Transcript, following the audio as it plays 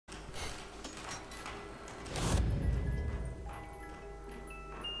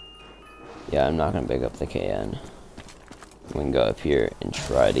Yeah, I'm not gonna pick up the KN. I'm gonna go up here and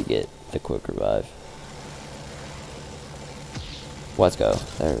try to get the quick revive. Let's go.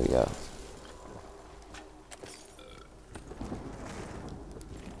 There we go.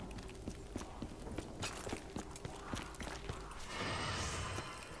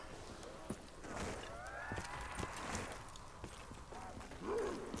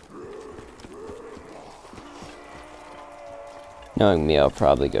 Knowing me, I'll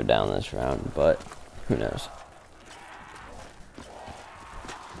probably go down this round, but who knows.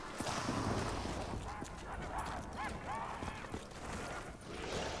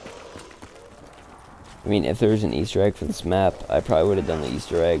 I mean, if there was an Easter egg for this map, I probably would have done the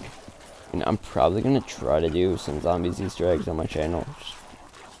Easter egg. And I'm probably going to try to do some zombies Easter eggs on my channel. Just,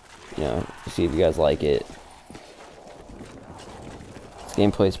 you know, see if you guys like it. This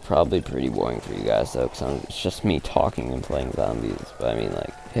gameplay is probably pretty boring for you guys, though, because it's just me talking and playing zombies. But I mean,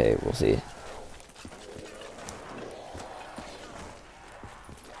 like, hey, we'll see.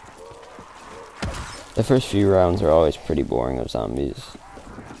 The first few rounds are always pretty boring of zombies.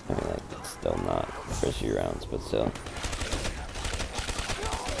 I mean, like, it's still not the first few rounds, but still.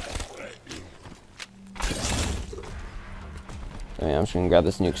 I mean, I'm just gonna grab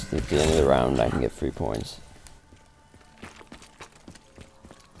this nuke at the end of the round and I can get 3 points.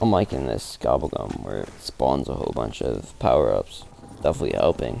 I'm liking this Gobblegum where it spawns a whole bunch of power-ups. Definitely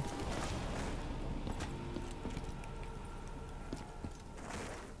helping.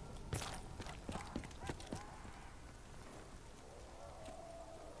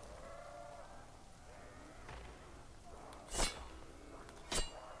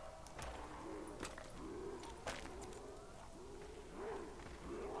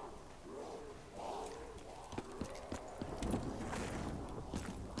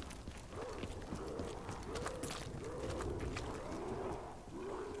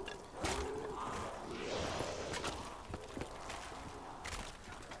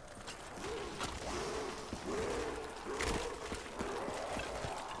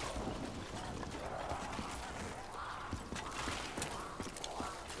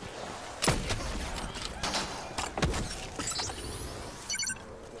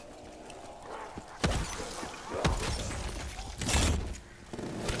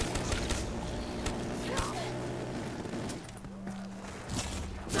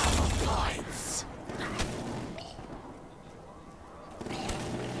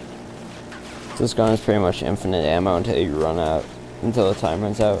 This gun is pretty much infinite ammo until you run out, until the time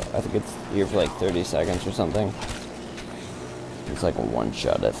runs out. I think it's here for like 30 seconds or something. It's like a one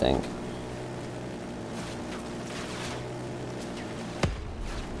shot, I think.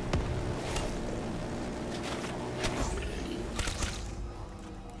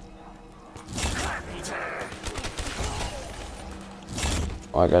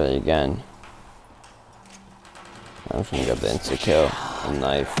 Oh, I got it again. I'm just gonna get the insta kill, a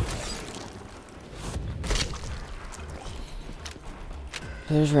knife.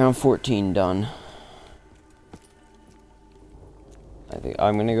 There's round 14 done. I think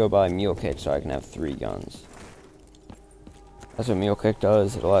I'm gonna go buy Mule Kick so I can have 3 guns. That's what Mule Kick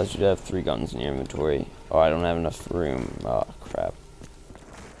does. It allows you to have 3 guns in your inventory. Oh, I don't have enough room. Oh, crap.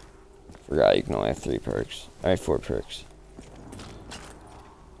 Forgot you can only have 3 perks. Alright, 4 perks.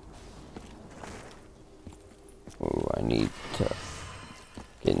 Ooh, I need to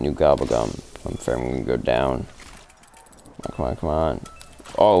get new Gobblegum. I'm afraid I'm gonna go down. Come on, come on.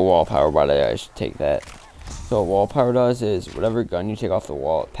 Oh, wall power, why did I should take that? So what wall power does is, whatever gun you take off the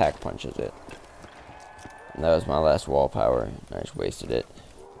wall, it pack punches it. And that was my last wall power, and I just wasted it.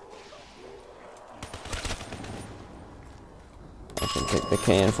 I can take the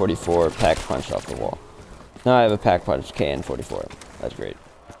KN-44, pack punch off the wall. Now I have a pack punch KN-44. That's great.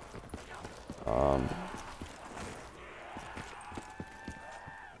 So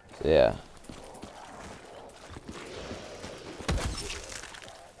yeah.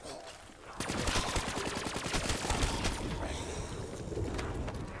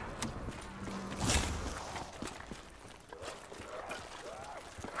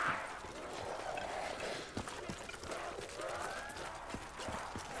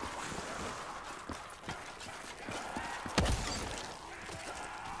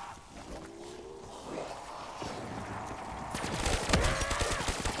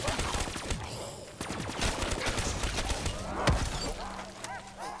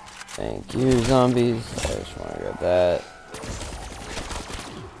 Thank you, zombies. I just want to grab that.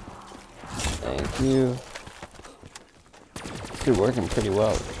 Thank you. It's working pretty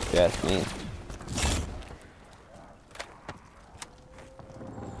well, if you ask me.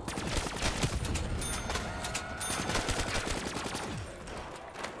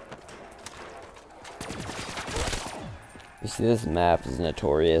 You see, this map is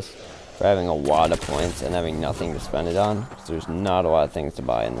notorious for having a lot of points and having nothing to spend it on. So there's not a lot of things to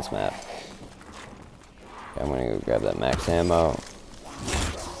buy in this map. Okay, I'm gonna go grab that max ammo.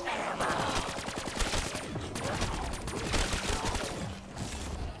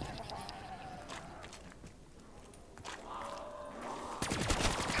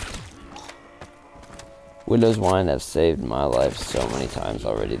 Widow's Wine have saved my life so many times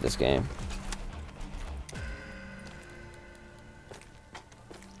already this game.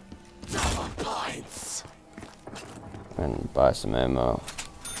 And buy some ammo.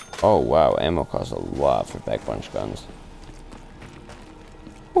 Oh wow, ammo costs a lot for pack punch guns.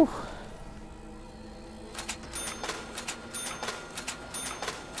 Whew.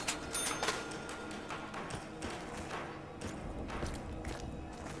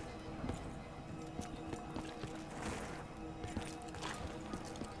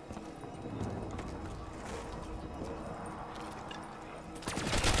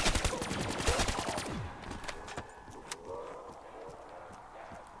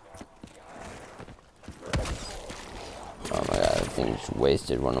 Oh my god, I think just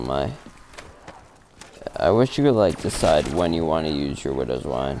wasted one of my... I wish you could like decide when you want to use your Widow's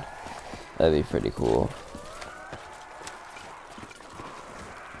Wine. That'd be pretty cool.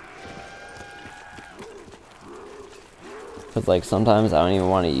 Cause like sometimes I don't even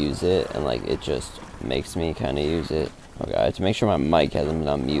want to use it and like it just makes me kind of use it. Okay, I have to make sure my mic hasn't been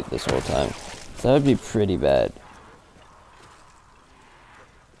on mute this whole time. So that would be pretty bad.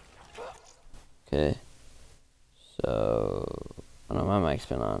 Okay. So, oh no, my mic's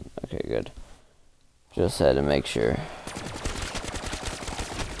been on. Okay, good. Just had to make sure.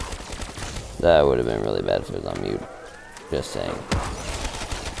 That would have been really bad if it was on mute. Just saying.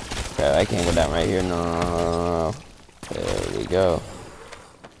 Okay, I can't go down right here. No. There we go.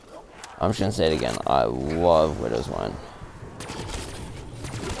 I'm just gonna say it again. I love Widow's Wine.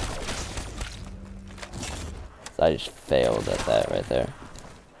 I just failed at that right there.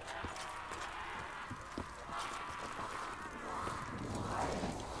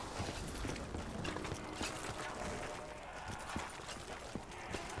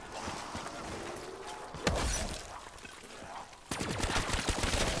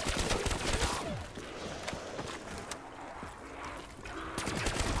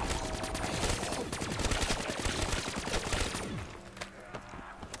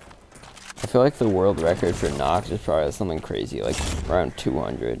 I feel like the world record for Nox is probably something crazy, like around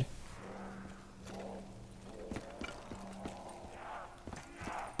 200.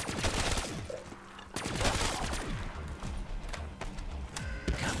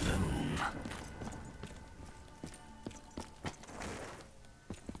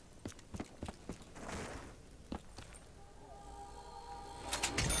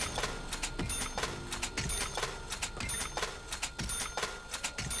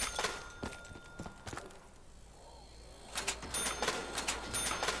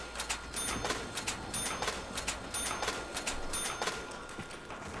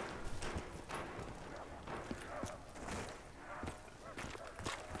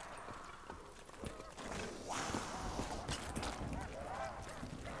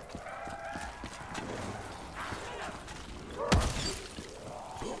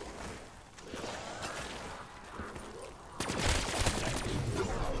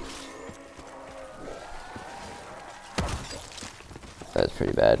 That's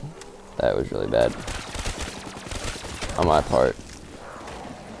pretty bad. That was really bad. On my part.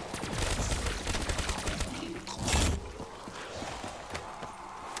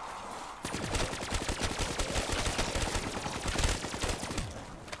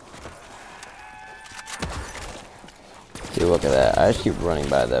 See, look at that. I just keep running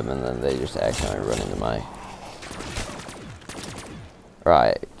by them and then they just accidentally run into my...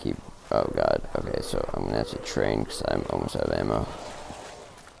 Right, keep... Oh god. Okay, so I'm gonna have to train because I'm almost out of ammo.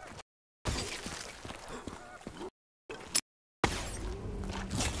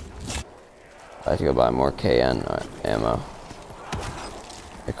 I have to go buy more KN ammo.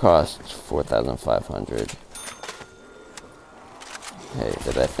 It costs 4,500. Hey,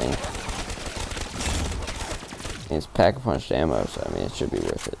 did I think? It's pack-a-punched ammo, so I mean it should be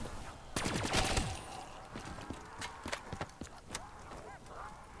worth it.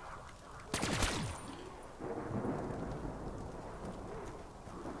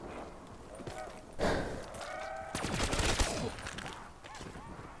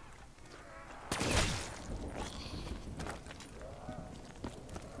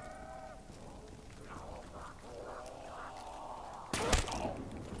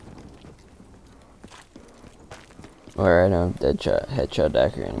 Alright, I don't have Deadshot, Headshot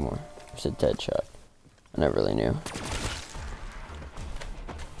Daiquiri anymore. I said Deadshot. I never really knew.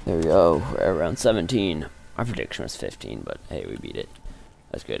 There we go. We're at round 17. My prediction was 15, but hey, we beat it.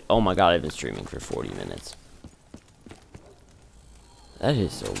 That's good. Oh my god, I've been streaming for 40 minutes. That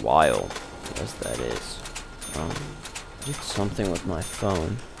is a while. Yes, that is. I did something with my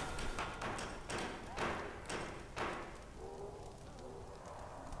phone.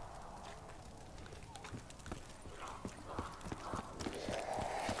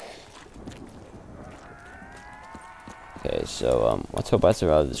 Okay, so let's hope I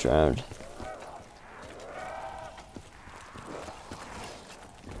survive this round.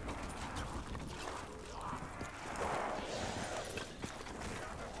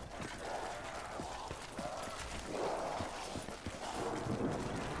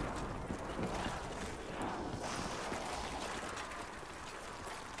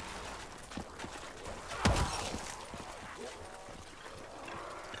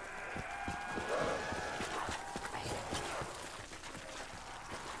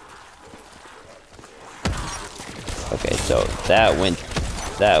 Okay, so that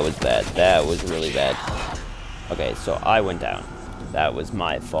was bad. That was really bad. Okay, so I went down. That was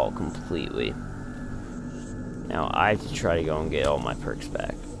my fault completely. Now I have to try to go and get all my perks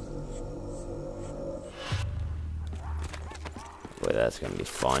back. Boy, that's gonna be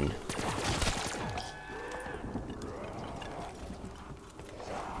fun.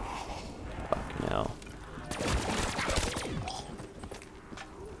 Fucking hell.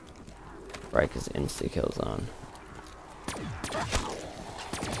 Right, because insta-kill's on.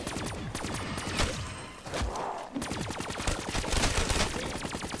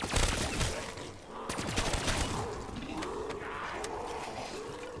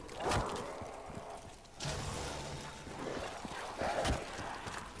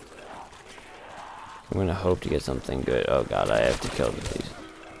 I'm gonna hope to get something good. Oh god, I have to kill these.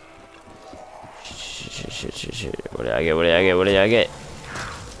 Shit. What did I get? What did I get? What did I get?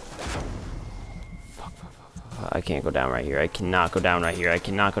 Fuck. I can't go down right here. I cannot go down right here. I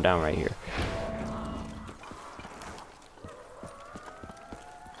cannot go down right here.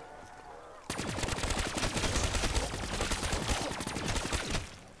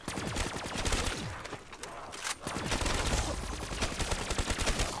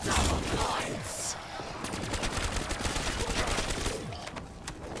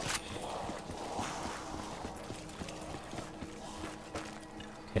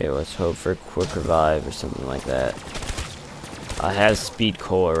 Okay, let's hope for a quick revive or something like that. I have speed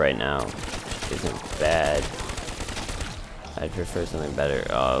cola right now, which isn't bad. I'd prefer something better.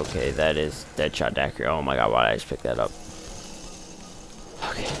 Oh, okay, that is Deadshot Daiquiri. Oh my god, why did I just pick that up?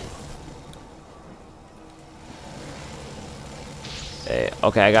 Okay.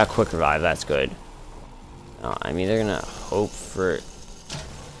 Okay, I got quick revive. That's good. Now, I'm either gonna hope for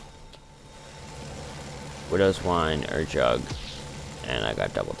Widow's Wine or Jug. And I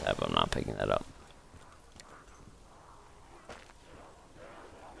got double tap. I'm not picking that up.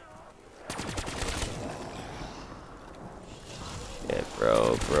 Yeah,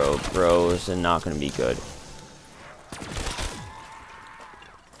 bro. This is not gonna be good.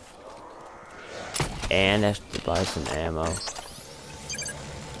 And I have to buy some ammo.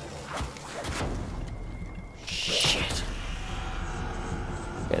 Shit.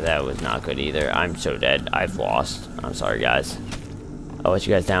 Okay, that was not good either. I'm so dead. I've lost. I'm sorry, guys. I'll let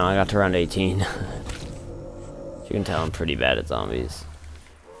you guys down. I got to round 18. You can tell I'm pretty bad at zombies.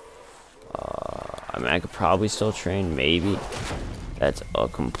 I mean, I could probably still train, maybe. That's a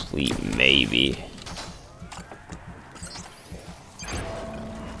complete maybe.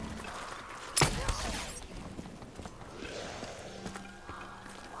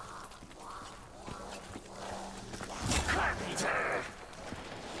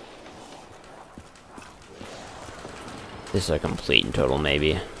 This is a complete and total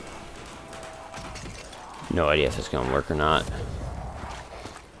maybe. No idea if it's gonna work or not.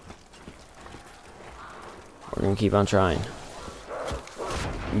 We're gonna keep on trying.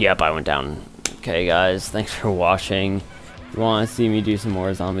 Yep, I went down. Okay, guys, thanks for watching. If you want to see me do some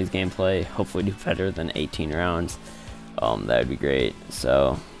more zombies gameplay, hopefully do better than 18 rounds, that would be great.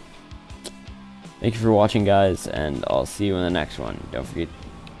 So, thank you for watching, guys, and I'll see you in the next one. Don't forget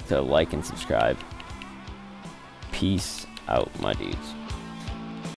to like and subscribe. Peace out, my dudes.